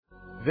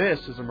This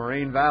is a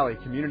Moraine Valley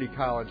Community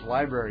College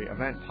Library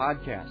event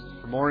podcast.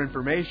 For more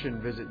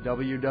information, visit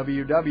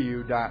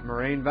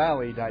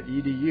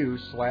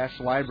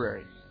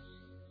www.morainevalley.edu/library.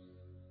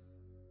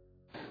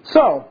 So,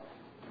 I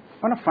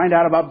want to find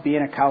out about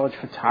being a college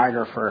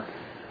photographer.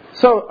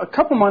 So, a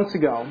couple months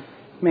ago,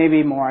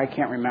 maybe more, I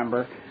can't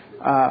remember,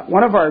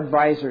 one of our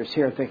advisors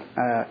here at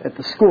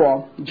the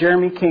school,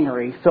 Jeremy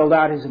Kingery, filled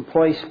out his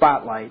employee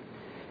spotlight.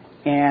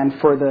 And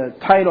for the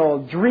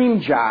title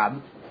Dream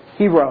Job,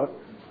 he wrote,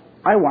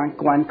 "I want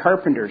Glenn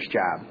Carpenter's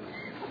job."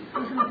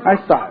 I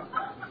thought,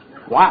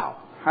 wow,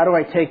 how do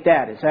I take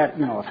that? Is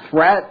that, a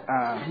threat?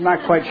 I'm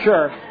not quite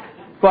sure.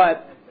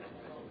 But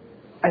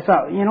I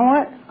thought, you know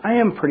what? I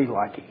am pretty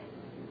lucky.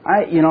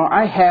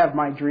 I have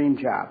my dream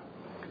job.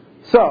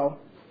 So,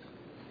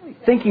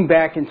 thinking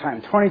back in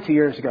time, 22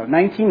 years ago,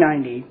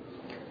 1990,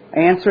 I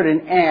answered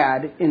an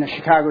ad in the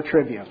Chicago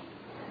Tribune.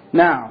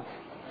 Now,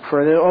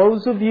 for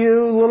those of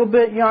you a little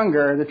bit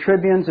younger, the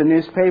Tribune's a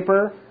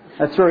newspaper.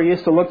 That's where I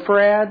used to look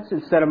for ads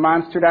instead of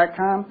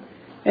Monster.com.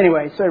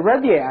 Anyway, so I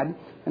read the ad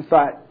and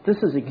thought,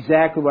 this is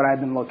exactly what I've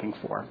been looking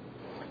for.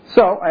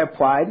 So I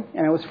applied,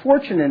 and I was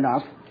fortunate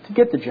enough to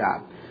get the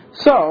job.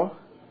 So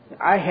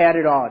I had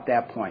it all at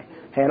that point.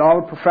 I had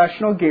all the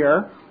professional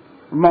gear,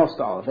 most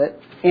all of it,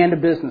 and a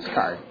business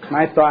card. And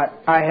I thought,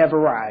 I have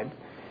arrived,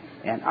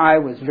 and I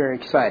was very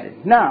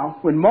excited. Now,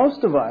 when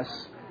most of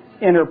us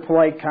enter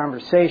polite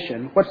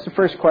conversation, what's the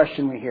first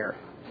question we hear?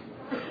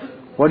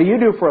 What do you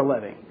do for a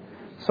living?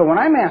 So when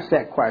I'm asked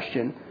that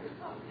question,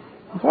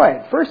 boy,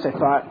 at first I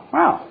thought,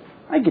 wow,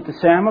 I get to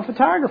say I'm a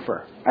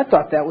photographer. I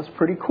thought that was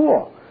pretty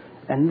cool.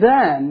 And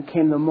then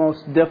came the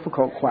most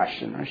difficult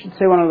question, I should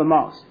say one of the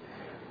most.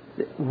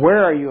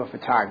 Where are you a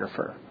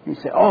photographer? And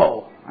you say,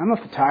 oh, I'm a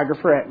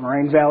photographer at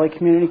Moraine Valley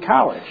Community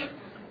College.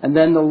 And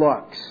then the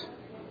looks.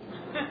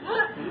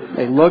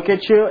 They look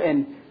at you,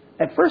 and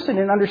at first I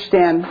didn't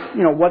understand,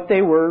 what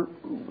they were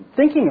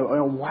thinking of.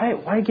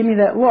 Why give me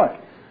that look?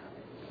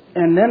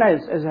 And then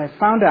as I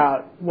found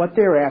out what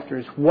they were after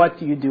is, what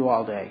do you do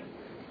all day?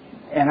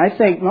 And I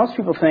think most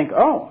people think,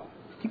 oh,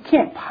 you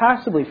can't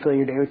possibly fill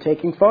your day with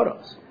taking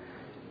photos.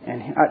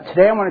 And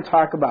today I want to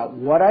talk about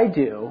what I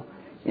do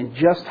and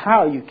just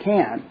how you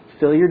can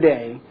fill your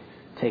day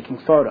taking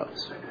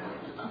photos.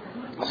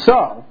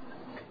 So,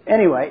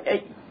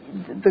 anyway,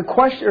 the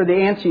question or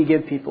the answer you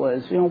give people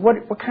is,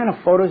 what kind of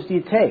photos do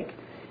you take?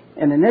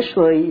 And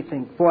initially you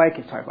think, boy, I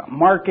could talk about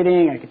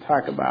marketing, I could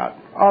talk about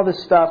all this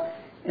stuff.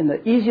 And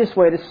the easiest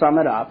way to sum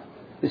it up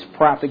is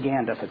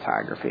propaganda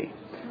photography.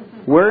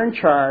 We're in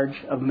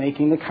charge of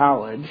making the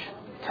college,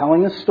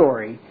 telling a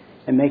story,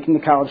 and making the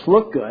college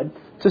look good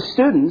to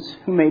students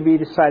who may be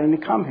deciding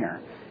to come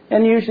here.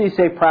 And usually you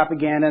say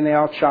propaganda, and they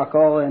all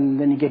chuckle, and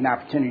then you get an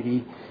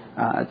opportunity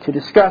to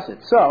discuss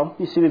it. So,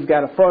 you see we've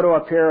got a photo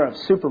up here of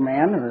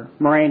Superman, or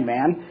Moraine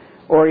Man,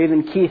 or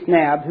even Keith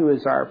Knabb, who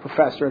is our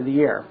Professor of the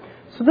Year.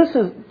 So this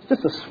is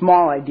just a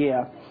small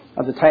idea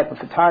of the type of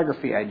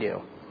photography I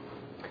do.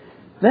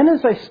 Then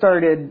as I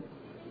started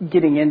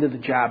getting into the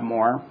job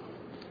more,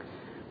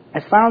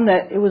 I found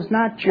that it was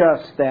not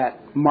just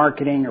that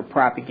marketing or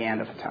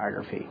propaganda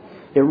photography.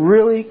 It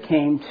really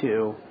came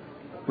to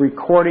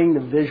recording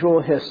the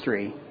visual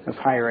history of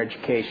higher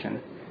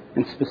education,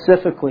 and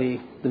specifically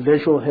the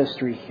visual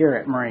history here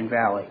at Moraine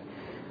Valley.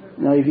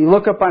 Now, if you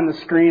look up on the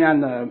screen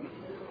on the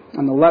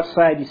left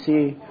side, you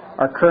see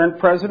our current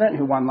president,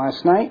 who won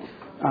last night,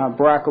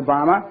 Barack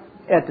Obama.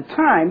 At the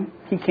time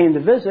he came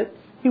to visit,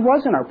 he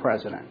wasn't our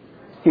president.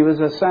 He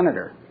was a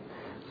senator.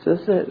 So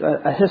this is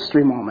a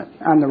history moment.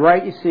 On the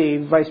right, you see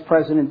Vice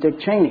President Dick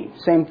Cheney.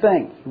 Same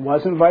thing. He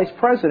wasn't vice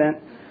president,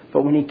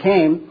 but when he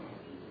came,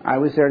 I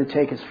was there to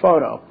take his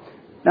photo.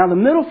 Now, the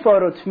middle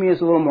photo to me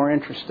is a little more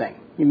interesting.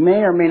 You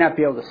may or may not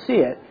be able to see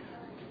it,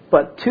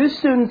 but two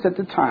students at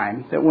the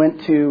time that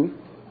went to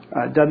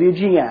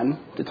WGN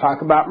to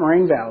talk about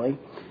Moraine Valley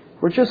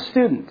were just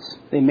students.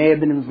 They may have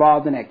been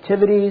involved in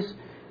activities.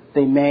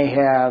 They may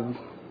have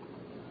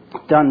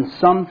done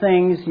some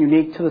things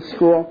unique to the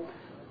school,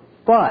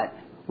 but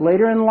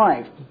later in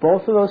life,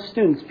 both of those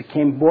students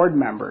became board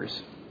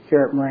members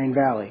here at Moraine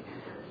Valley,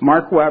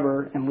 Mark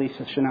Weber and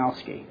Lisa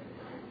Shanowski.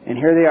 And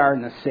here they are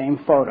in the same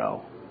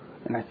photo.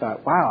 And I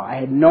thought, wow, I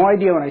had no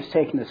idea when I was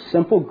taking this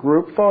simple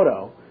group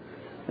photo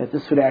that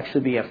this would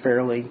actually be a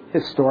fairly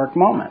historic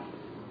moment.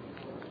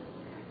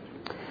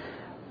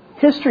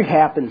 History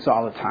happens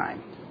all the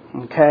time,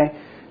 okay?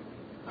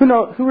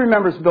 Who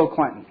remembers Bill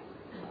Clinton?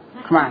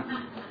 Come on.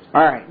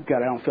 All right, good,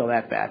 I don't feel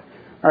that bad.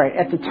 All right,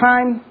 at the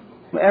time,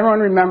 everyone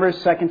remembers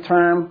second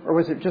term, or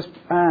was it just,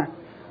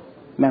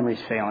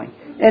 memory's failing.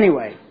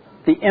 Anyway,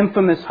 the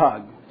infamous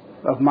hug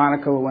of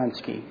Monica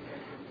Lewinsky.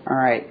 All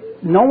right,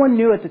 no one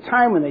knew at the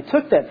time when they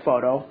took that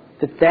photo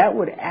that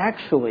would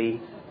actually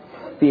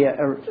be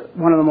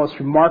one of the most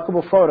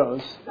remarkable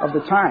photos of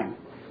the time.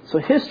 So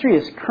history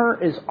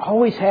is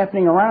always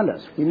happening around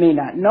us. We may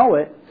not know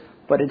it,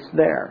 but it's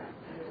there.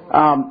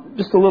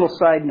 Just a little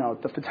side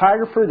note, the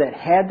photographer that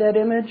had that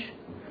image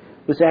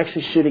was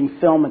actually shooting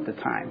film at the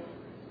time.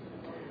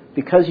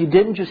 Because you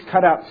didn't just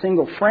cut out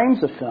single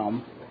frames of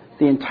film,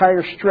 The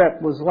entire strip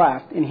was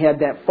left, and he had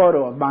that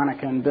photo of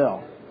Monica and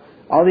Bill.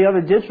 All the other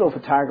digital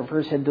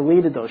photographers had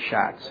deleted those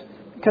shots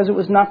because it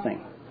was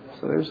nothing.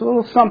 So there's a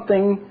little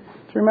something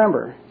to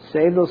remember.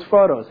 Save those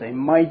photos. They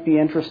might be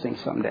interesting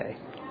someday.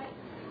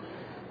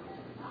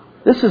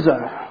 This is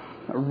a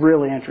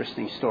really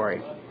interesting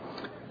story.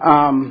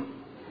 Back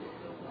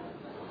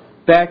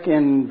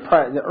in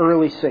the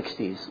early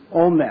 60s,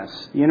 Ole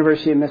Miss, the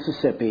University of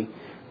Mississippi,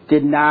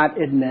 did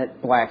not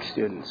admit black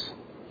students.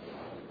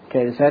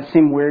 Okay, does that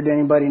seem weird to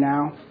anybody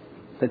now?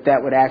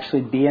 That would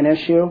actually be an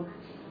issue?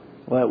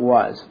 Well, it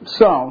was.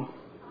 So,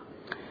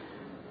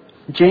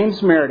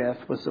 James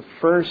Meredith was the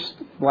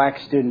first black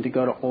student to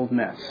go to Ole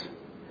Miss.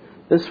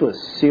 This was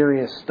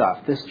serious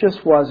stuff. This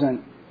just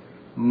wasn't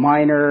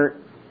minor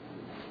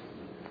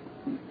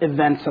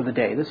events of the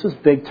day. This was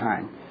big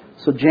time.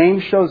 So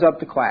James shows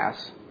up to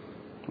class,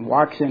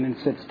 walks in and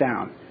sits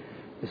down.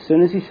 As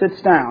soon as he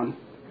sits down,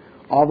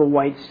 all the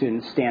white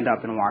students stand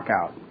up and walk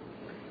out.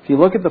 If you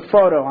look at the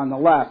photo on the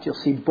left, you'll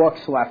see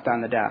books left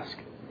on the desk.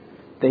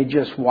 They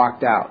just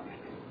walked out.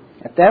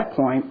 At that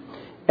point,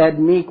 Ed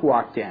Meek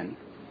walked in.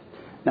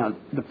 Now,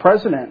 the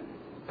President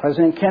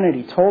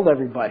Kennedy, told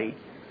everybody,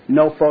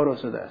 no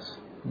photos of this.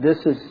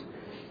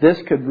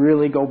 This could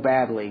really go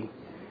badly,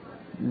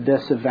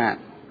 this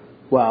event.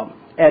 Well,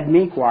 Ed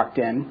Meek walked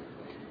in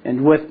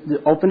and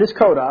opened his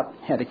coat up,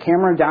 had a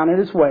camera down at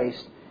his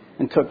waist,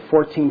 and took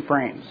 14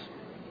 frames.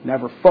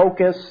 Never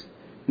focused,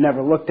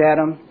 never looked at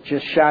him,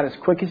 just shot as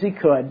quick as he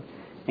could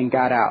and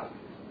got out.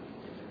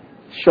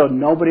 Showed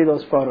nobody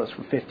those photos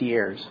for 50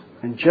 years.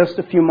 And just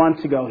a few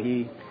months ago,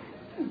 he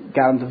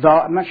got them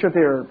developed. I'm not sure if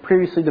they were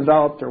previously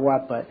developed or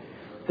what, but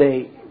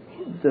the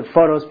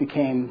photos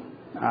became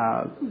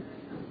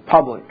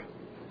public.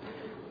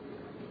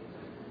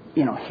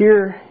 You know,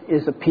 here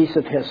is a piece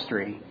of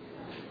history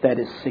that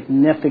is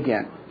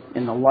significant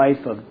in the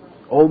life of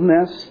Ole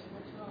Miss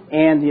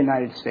and the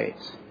United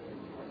States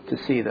to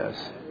see this.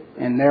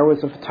 And there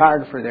was a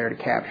photographer there to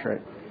capture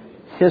it.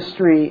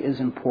 History is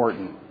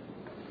important,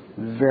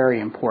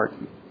 very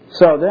important.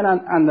 So then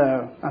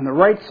on the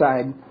right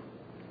side,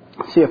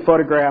 see a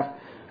photograph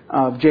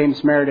of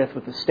James Meredith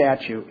with a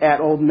statue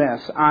at Ole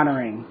Miss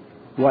honoring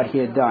what he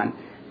had done.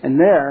 And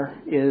there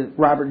is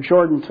Robert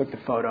Jordan took the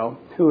photo,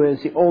 who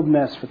is the Ole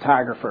Miss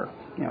photographer,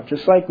 you know,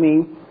 just like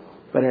me,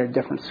 but at a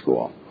different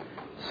school.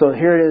 So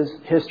here it is,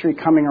 history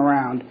coming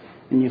around,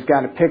 and you've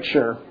got a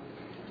picture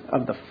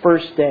of the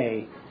first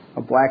day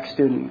a black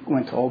student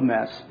went to Ole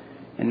Miss,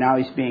 and now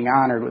he's being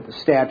honored with a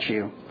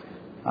statue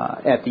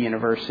at the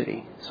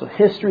university. So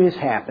history is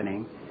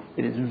happening.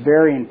 It is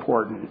very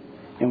important,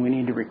 and we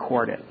need to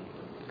record it.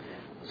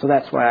 So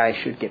that's why I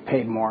should get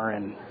paid more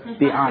and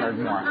be honored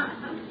more.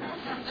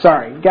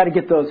 Sorry, you got to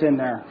get those in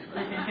there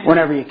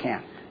whenever you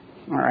can.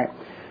 All right.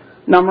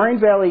 Now, Moraine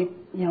Valley,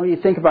 you know, you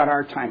think about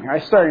our time here.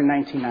 I started in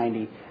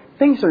 1990.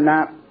 Things are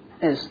not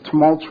as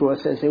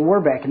tumultuous as they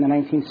were back in the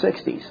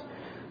 1960s.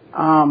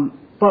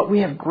 But we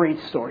have great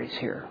stories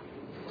here.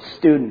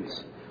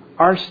 Students.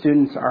 Our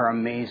students are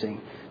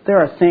amazing. There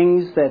are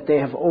things that they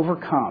have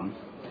overcome,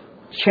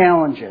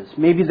 challenges.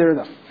 Maybe they're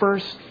the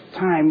first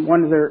time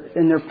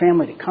in their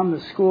family to come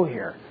to school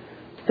here.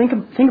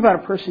 Think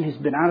about a person who's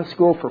been out of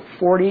school for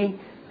 40,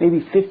 maybe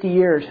 50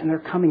 years, and they're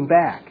coming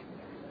back.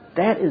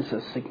 That is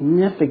a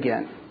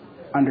significant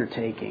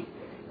undertaking.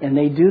 And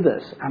they do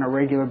this on a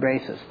regular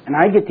basis. And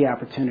I get the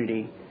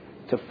opportunity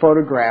to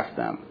photograph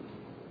them.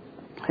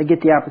 I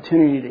get the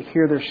opportunity to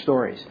hear their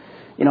stories.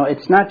 You know,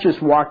 it's not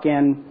just walk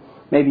in,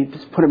 maybe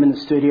just put them in the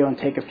studio and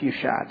take a few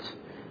shots.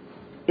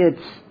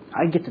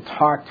 I get to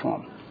talk to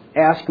them,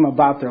 ask them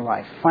about their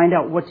life, find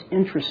out what's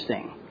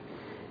interesting.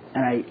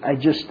 And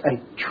I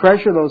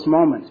treasure those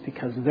moments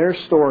because their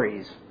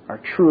stories are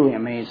truly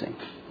amazing.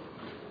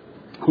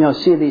 You know,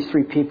 see these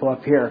three people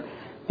up here.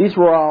 These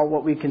were all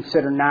what we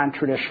consider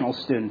non-traditional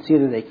students.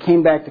 Either they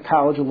came back to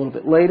college a little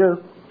bit later,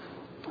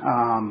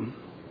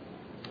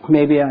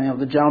 maybe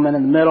the gentleman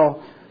in the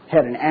middle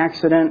had an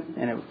accident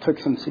and it took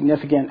some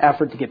significant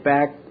effort to get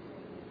back.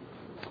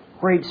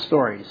 Great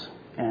stories,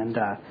 and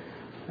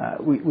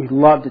we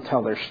love to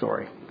tell their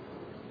story.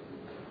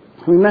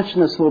 We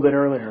mentioned this a little bit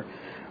earlier.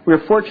 We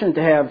were fortunate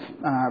to have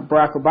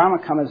Barack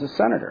Obama come as a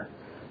senator.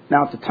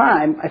 Now, at the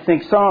time, I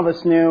think some of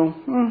us knew,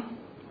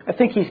 I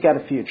think he's got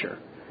a future.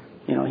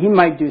 You know, he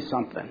might do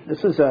something.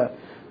 This is a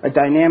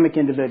dynamic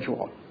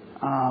individual.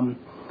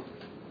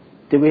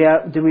 Did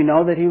we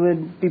know that he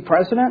would be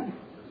president?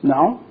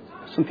 No.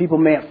 Some people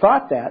may have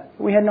thought that,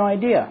 but we had no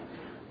idea.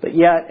 But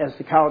yet, as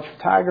the college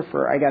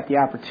photographer, I got the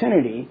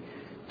opportunity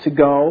to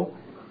go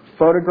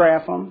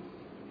photograph him,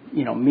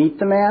 you know, meet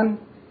the man,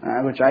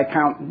 which I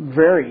count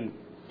very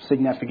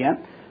significant,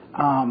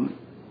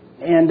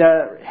 and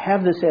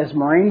have this as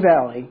Moraine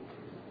Valley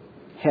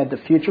had the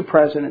future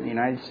president of the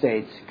United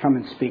States come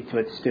and speak to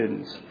its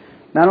students.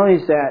 Not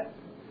only is that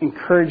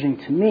encouraging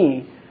to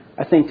me,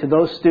 I think to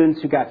those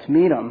students who got to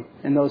meet him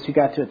and those who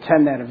got to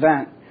attend that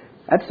event,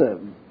 that's a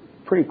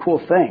pretty cool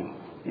thing,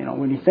 you know,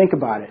 when you think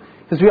about it.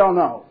 Because we all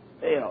know,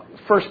 you know,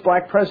 first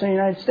black president of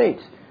the United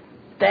States,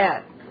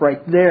 that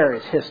right there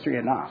is history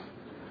enough.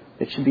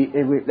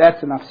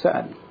 That's enough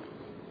said.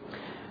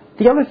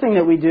 The other thing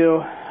that we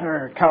do,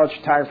 or college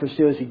photographers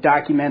do, is we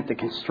document the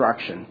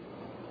construction.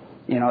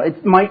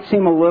 It might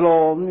seem a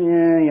little,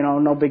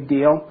 no big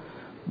deal,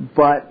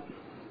 but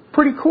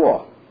pretty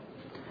cool.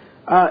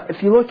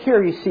 If you look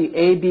here, you see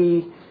A,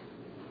 B,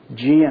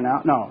 G, and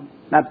L. No,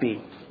 not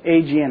B.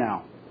 A, G, and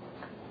L.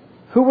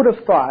 Who would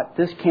have thought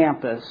this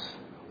campus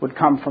would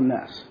come from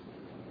this?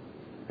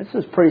 This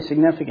is pretty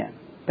significant.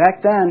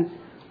 Back then,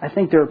 I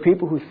think there were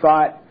people who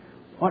thought,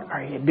 what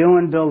are you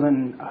doing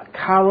building a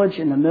college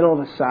in the middle of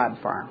a sod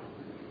farm?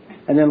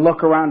 And then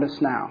look around us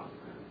now.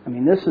 I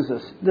mean, this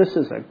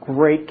is a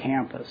great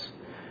campus.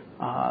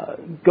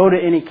 Go to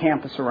any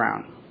campus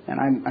around, and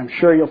I'm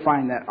sure you'll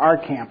find that our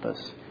campus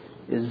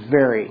is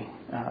very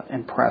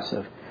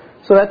impressive.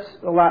 So that's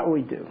a lot what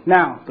we do.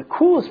 Now, the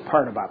coolest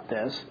part about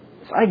this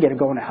is I get to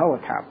go in a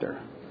helicopter,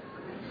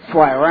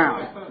 fly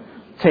around,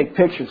 take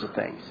pictures of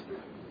things.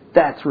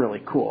 That's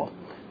really cool.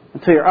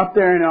 Until you're up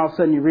there and all of a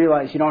sudden you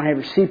realize you don't have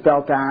your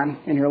seatbelt on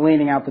and you're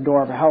leaning out the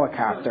door of a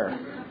helicopter.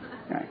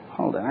 Right,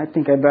 hold on, I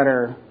think I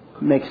better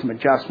make some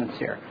adjustments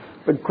here.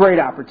 But great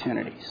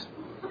opportunities.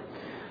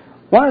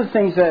 One of the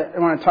things that I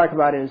want to talk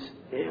about is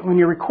when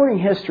you're recording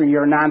history,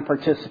 you're a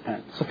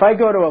non-participant. So if I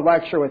go to a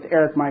lecture with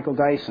Eric Michael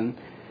Dyson,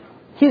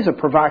 he's a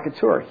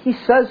provocateur. He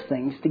says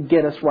things to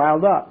get us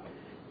riled up.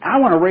 I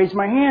want to raise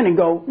my hand and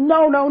go,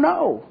 no, no,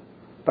 no.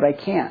 But I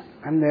can't.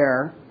 I'm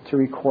there to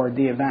record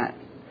the event.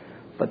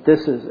 But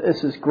this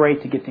is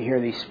great to get to hear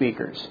these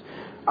speakers.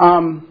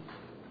 I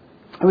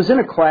was in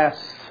a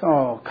class,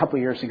 a couple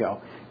of years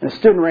ago, and a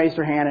student raised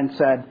her hand and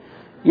said,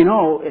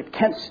 at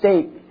Kent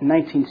State in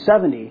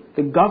 1970,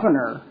 the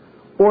governor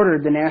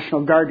ordered the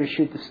National Guard to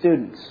shoot the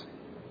students.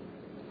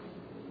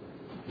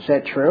 Is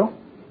that true?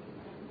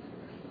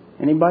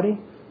 Anybody?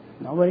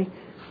 Nobody?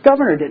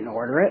 Governor didn't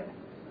order it.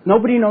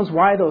 Nobody knows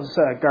why those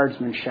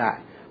guardsmen shot.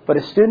 But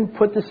a student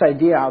put this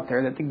idea out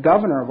there that the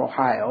governor of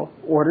Ohio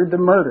ordered the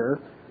murder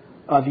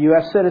of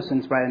U.S.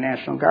 citizens by the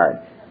National Guard.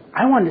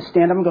 I wanted to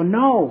stand up and go,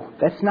 no,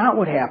 that's not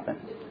what happened.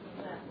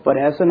 But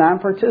as a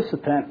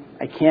non-participant,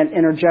 I can't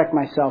interject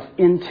myself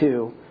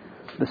into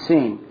the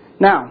scene.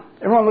 Now,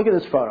 everyone look at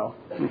this photo.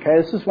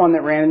 Okay, this is one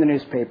that ran in the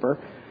newspaper.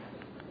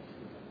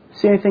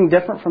 See anything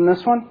different from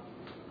this one?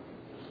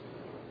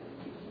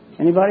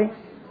 Anybody?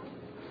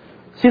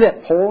 See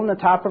that pole in the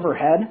top of her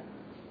head?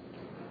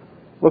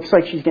 Looks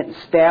like she's getting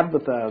stabbed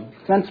with a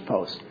fence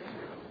post.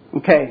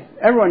 Okay,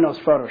 everyone knows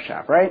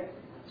Photoshop, right?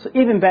 So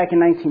even back in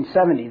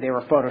 1970, they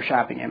were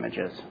Photoshopping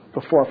images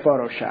before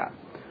Photoshop.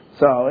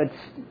 So it's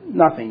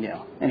nothing new.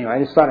 Anyway,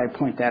 I just thought I'd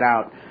point that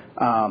out.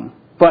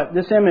 But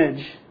this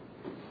image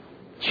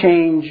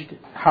changed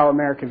how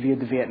America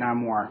viewed the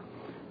Vietnam War.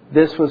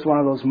 This was one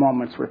of those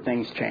moments where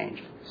things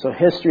changed. So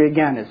history,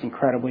 again, is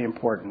incredibly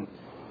important.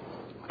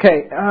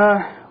 Okay,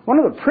 one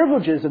of the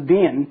privileges of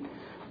being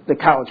the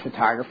college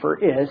photographer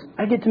is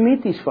I get to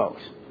meet these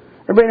folks.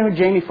 Everybody know who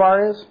Jamie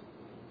Farr is?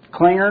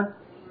 Klinger?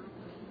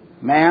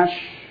 MASH?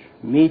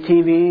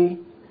 MeTV?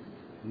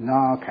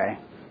 No, okay.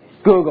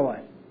 Google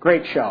it.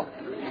 Great show.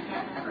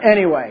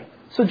 Anyway,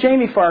 so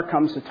Jamie Farr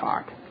comes to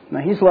talk. Now,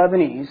 he's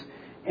Lebanese,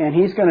 and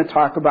he's going to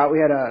talk about, we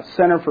had a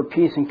Center for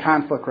Peace and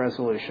Conflict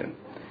Resolution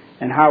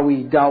and how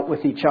we dealt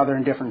with each other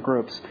in different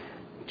groups.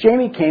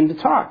 Jamie came to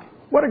talk.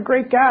 What a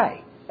great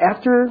guy.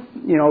 After,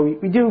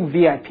 we do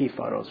VIP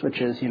photos,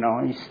 which is,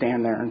 you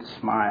stand there and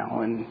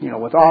smile and,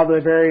 with all the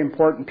very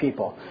important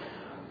people.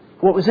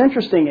 What was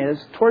interesting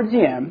is, towards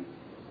the end,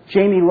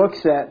 Jamie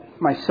looks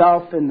at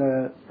myself and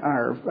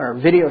our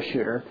video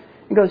shooter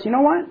and goes, you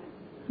know what?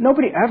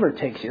 Nobody ever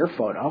takes your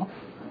photo.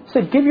 He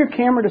said, give your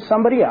camera to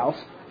somebody else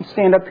and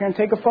stand up here and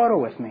take a photo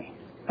with me.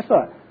 I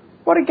thought,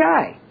 what a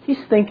guy. He's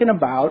thinking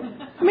about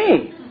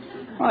me.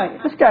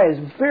 Like, this guy is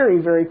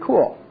very, very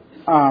cool.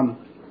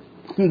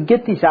 You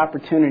get these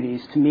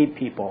opportunities to meet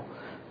people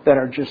that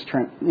are just,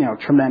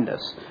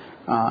 tremendous.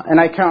 And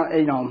I count,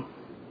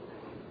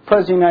 President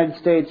of the United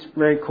States,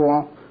 very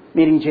cool.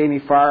 Meeting Jamie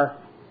Farr,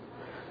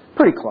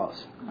 pretty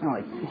close.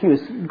 He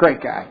was a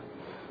great guy.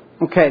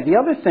 Okay, the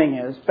other thing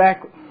is,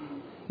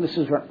 this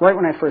is right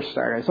when I first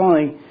started. I was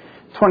only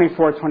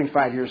 24,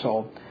 25 years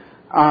old.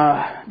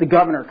 The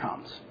governor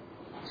comes.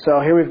 So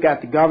here we've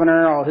got the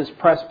governor, all his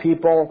press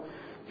people,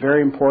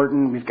 very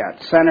important. We've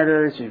got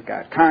senators, we've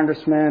got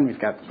congressmen, we've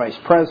got the vice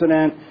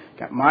president,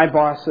 got my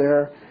boss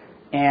there.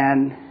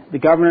 And the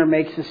governor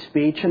makes his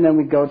speech, and then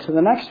we go to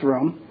the next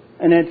room,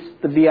 and it's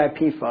the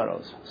VIP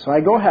photos. So I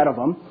go ahead of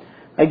them.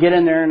 I get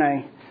in there, and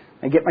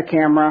I get my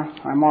camera.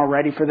 I'm all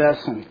ready for this,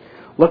 and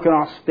looking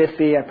all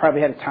spiffy. I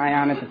probably had a tie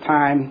on at the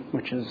time,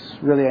 which is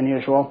really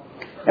unusual.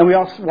 And we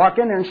all walk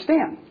in there and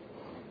stand.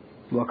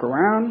 Look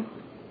around.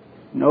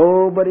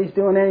 Nobody's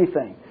doing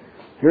anything.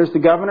 Here's the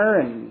governor,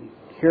 and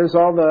here's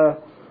all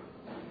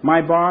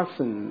my boss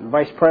and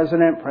vice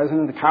president,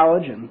 president of the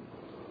college, and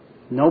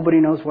nobody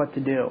knows what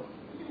to do.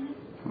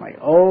 I'm like,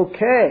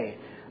 okay,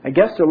 I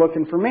guess they're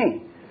looking for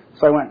me.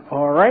 So I went,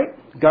 all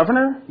right,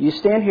 governor, you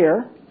stand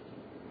here.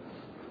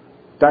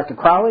 Dr.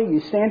 Crowley,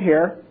 you stand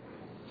here.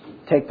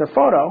 Take their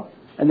photo.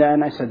 And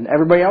then I said,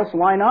 everybody else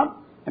line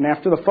up. And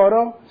after the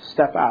photo,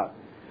 step out.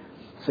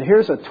 So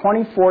here's a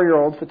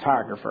 24-year-old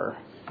photographer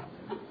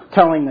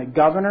telling the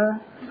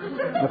governor,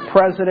 the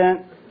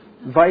president,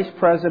 vice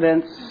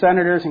presidents,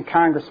 senators, and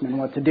congressmen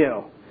what to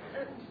do.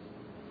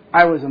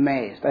 I was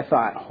amazed. I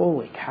thought,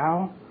 holy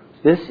cow,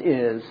 this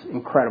is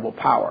incredible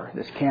power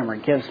this camera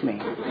gives me.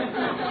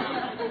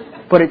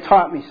 But it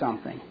taught me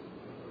something.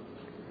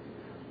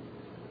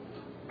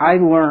 I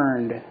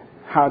learned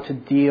how to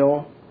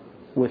deal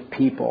with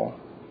people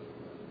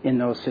in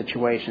those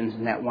situations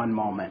in that one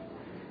moment.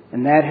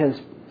 And that has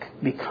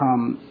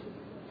become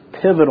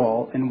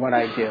pivotal in what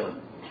I do.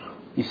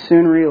 You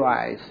soon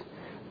realize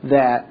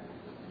that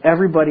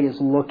everybody is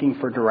looking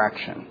for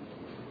direction.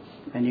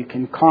 And you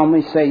can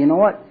calmly say, you know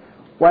what?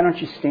 Why don't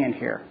you stand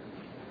here?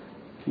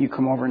 You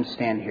come over and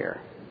stand here.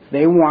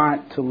 They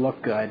want to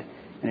look good,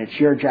 and it's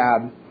your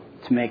job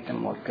to make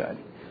them look good.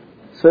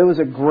 So it was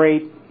a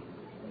great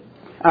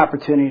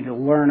opportunity to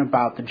learn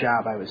about the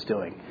job I was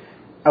doing.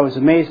 I was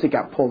amazed it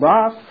got pulled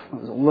off. I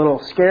was a little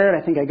scared.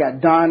 I think I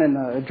got done, and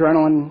the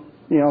adrenaline,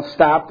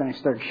 stopped, and I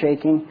started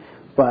shaking.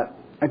 But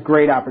a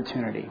great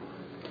opportunity.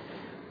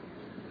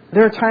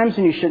 There are times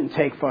when you shouldn't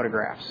take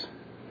photographs.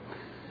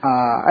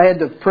 I had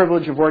the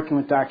privilege of working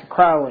with Dr.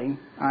 Crowley.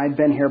 I'd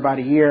been here about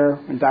a year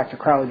when Dr.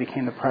 Crowley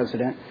became the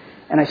president.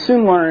 And I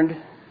soon learned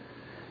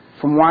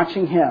from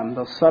watching him,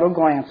 those subtle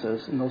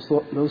glances and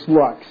those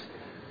looks,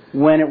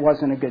 when it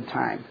wasn't a good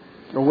time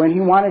or when he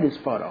wanted his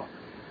photo.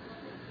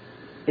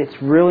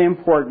 It's really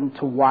important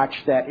to watch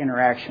that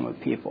interaction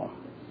with people.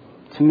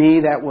 To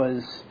me, that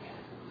was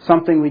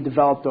something we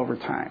developed over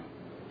time.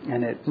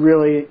 And it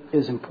really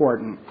is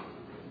important.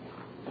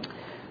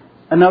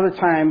 Another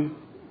time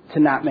to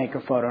not make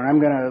a photo. And I'm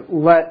going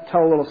to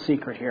tell a little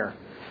secret here.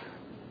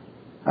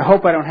 I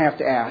hope I don't have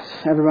to ask.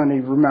 Everybody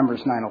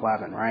remembers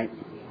 9/11, right?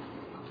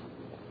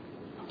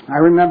 I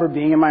remember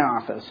being in my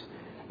office.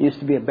 There used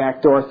to be a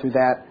back door through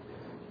that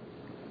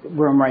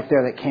room right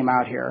there that came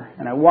out here.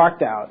 And I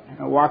walked out.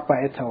 And I walked by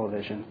a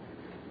television.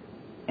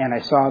 And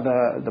I saw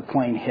the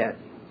plane hit.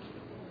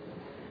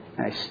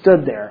 And I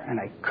stood there, and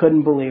I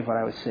couldn't believe what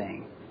I was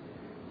seeing.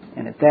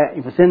 And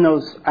within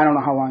those, I don't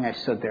know how long I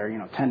stood there,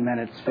 10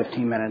 minutes,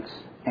 15 minutes.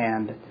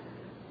 And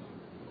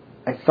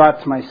I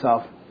thought to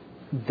myself,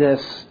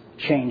 this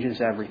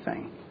changes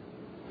everything.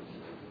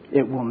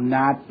 It will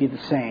not be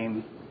the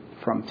same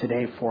from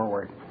today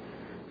forward.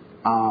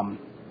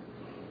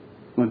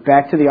 Went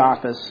back to the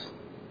office,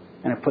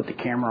 and I put the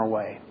camera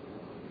away.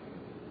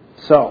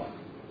 So,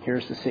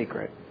 here's the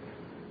secret.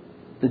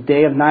 The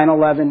day of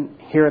 9/11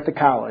 here at the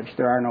college,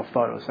 there are no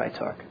photos I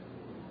took.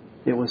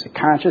 It was a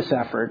conscious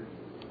effort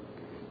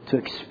to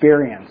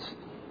experience,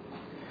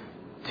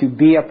 to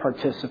be a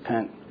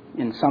participant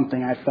in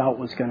something I felt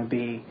was going to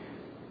be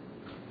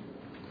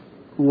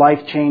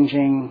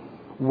life-changing,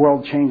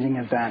 world-changing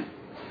event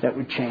that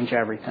would change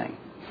everything.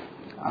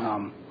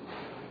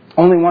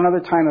 Only one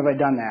other time have I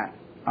done that.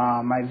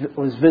 I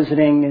was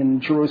visiting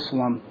in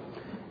Jerusalem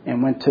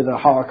and went to the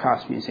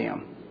Holocaust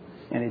Museum,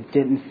 and it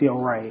didn't feel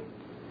right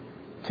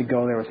to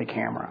go there with a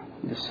camera.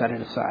 Just set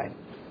it aside.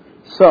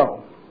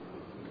 So,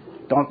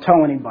 don't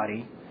tell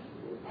anybody.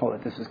 Hold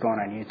it, this is going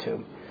on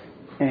YouTube.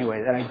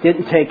 Anyway, that I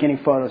didn't take any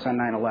photos on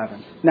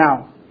 9/11.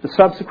 Now, the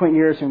subsequent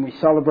years when we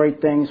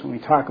celebrate things, when we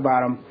talk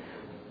about them,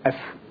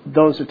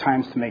 those are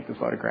times to make the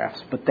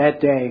photographs. But that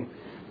day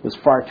was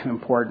far too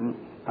important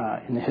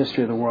in the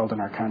history of the world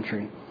and our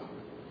country.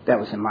 That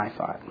was in my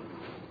thought.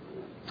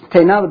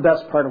 Okay, now the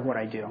best part of what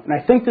I do. And I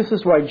think this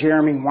is why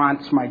Jeremy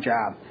wants my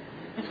job.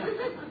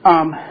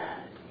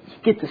 You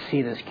get to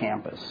see this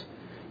campus.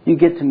 You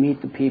get to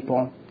meet the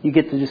people. You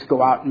get to just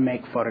go out and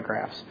make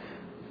photographs.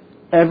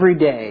 Every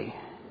day,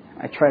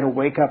 I try to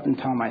wake up and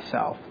tell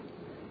myself,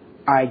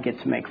 I get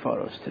to make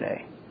photos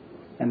today.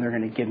 And they're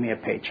going to give me a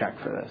paycheck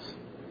for this.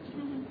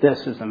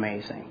 This is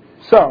amazing.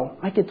 So,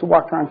 I get to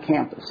walk around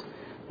campus,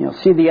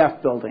 see the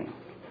F building,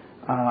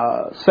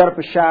 set up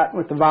a shot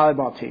with the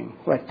volleyball team,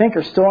 who I think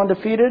are still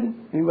undefeated.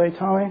 Anybody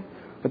tell me?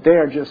 But they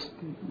are just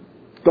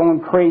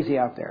going crazy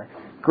out there.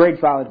 Great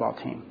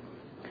volleyball team.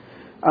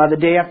 The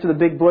day after the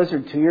big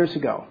blizzard 2 years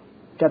ago,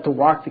 got to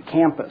walk the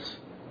campus,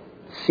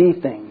 see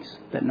things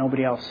that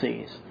nobody else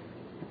sees.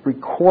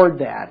 Record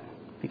that,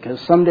 because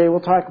someday we'll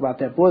talk about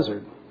that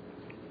blizzard.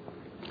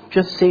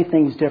 Just see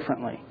things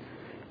differently.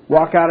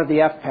 Walk out of the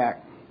FPAC,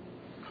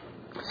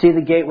 see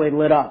the gateway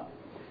lit up.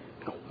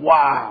 Go,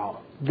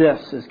 wow,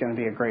 this is going to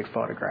be a great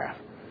photograph.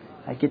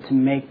 I get to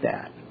make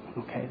that.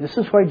 Okay, this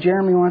is why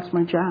Jeremy wants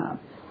my job.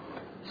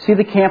 See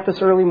the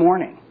campus early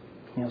morning.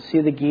 See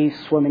the geese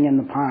swimming in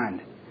the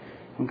pond.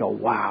 And go,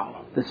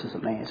 wow, this is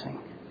amazing.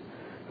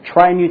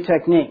 Try new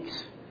techniques.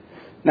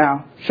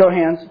 Now, show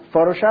hands.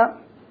 Photoshop?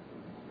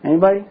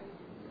 Anybody?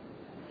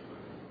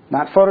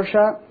 Not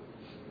Photoshop?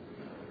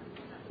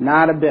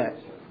 Not a bit.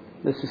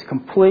 This is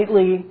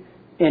completely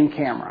in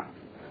camera.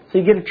 So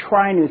you get to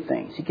try new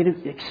things. You get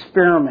to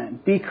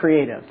experiment. Be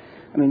creative.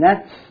 I mean,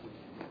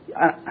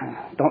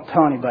 don't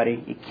tell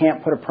anybody. You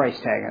can't put a price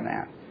tag on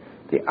that.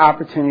 The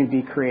opportunity to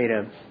be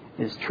creative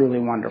is truly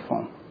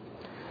wonderful.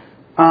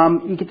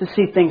 You get to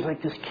see things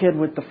like this kid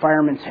with the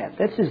fireman's hat.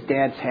 That's his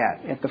dad's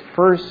hat at the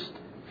first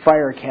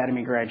fire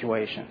academy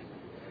graduation.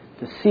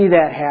 To see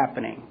that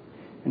happening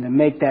and to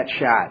make that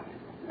shot,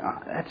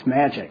 that's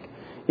magic.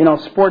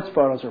 Sports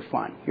photos are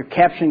fun. You're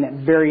capturing that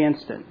very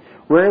instant.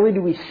 Rarely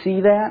do we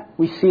see that.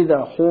 We see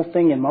the whole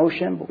thing in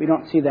motion, but we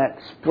don't see that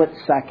split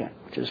second,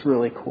 which is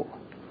really cool.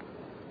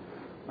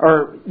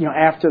 Or,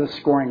 after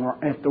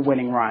the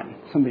winning run,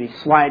 somebody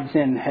slides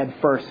in head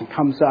first and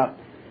comes up.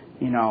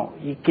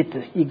 You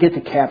get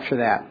to capture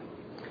that.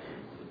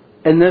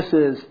 And this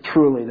is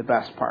truly the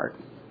best part.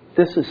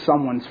 This is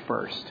someone's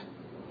first.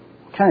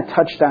 I kind of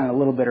touched on it a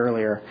little bit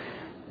earlier.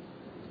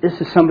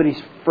 This is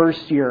somebody's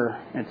first year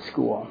at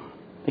school.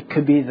 It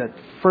could be the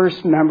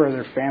first member of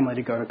their family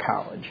to go to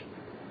college.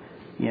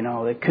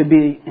 It could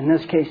be, in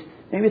this case,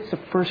 maybe it's the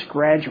first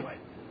graduate.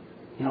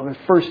 Their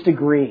first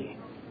degree.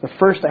 The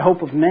first, I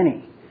hope, of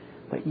many.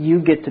 But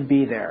you get to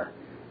be there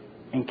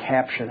and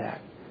capture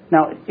that.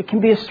 Now, it can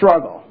be a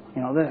struggle.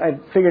 I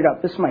figured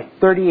out this is my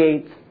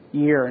 38th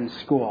year in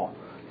school.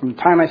 From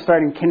the time I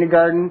started in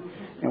kindergarten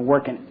and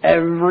working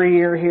every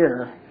year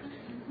here,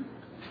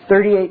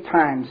 38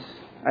 times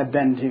I've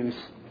been to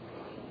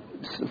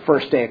the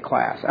first day of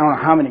class. I don't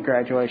know how many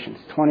graduations.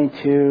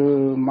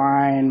 22,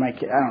 mine, my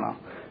kid, I don't know.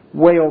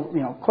 Way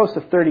over, close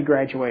to 30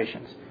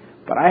 graduations.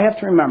 But I have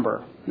to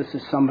remember, this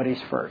is somebody's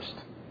first.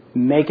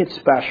 Make it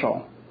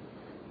special,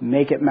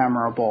 make it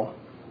memorable,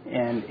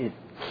 and it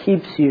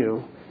keeps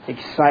you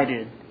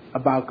excited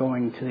about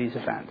going to these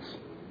events.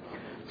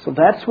 So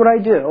that's what I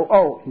do.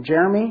 Oh,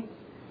 Jeremy,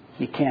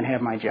 you can't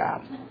have my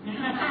job.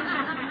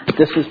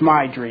 This is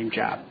my dream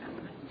job.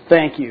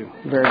 Thank you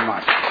very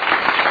much.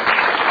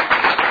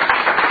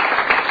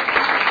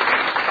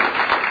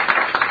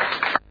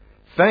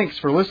 Thanks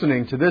for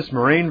listening to this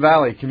Moraine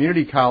Valley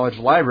Community College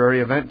Library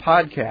event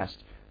podcast.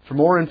 For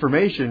more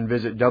information,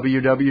 visit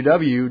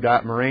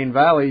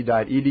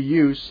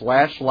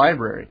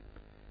www.morainevalley.edu/library.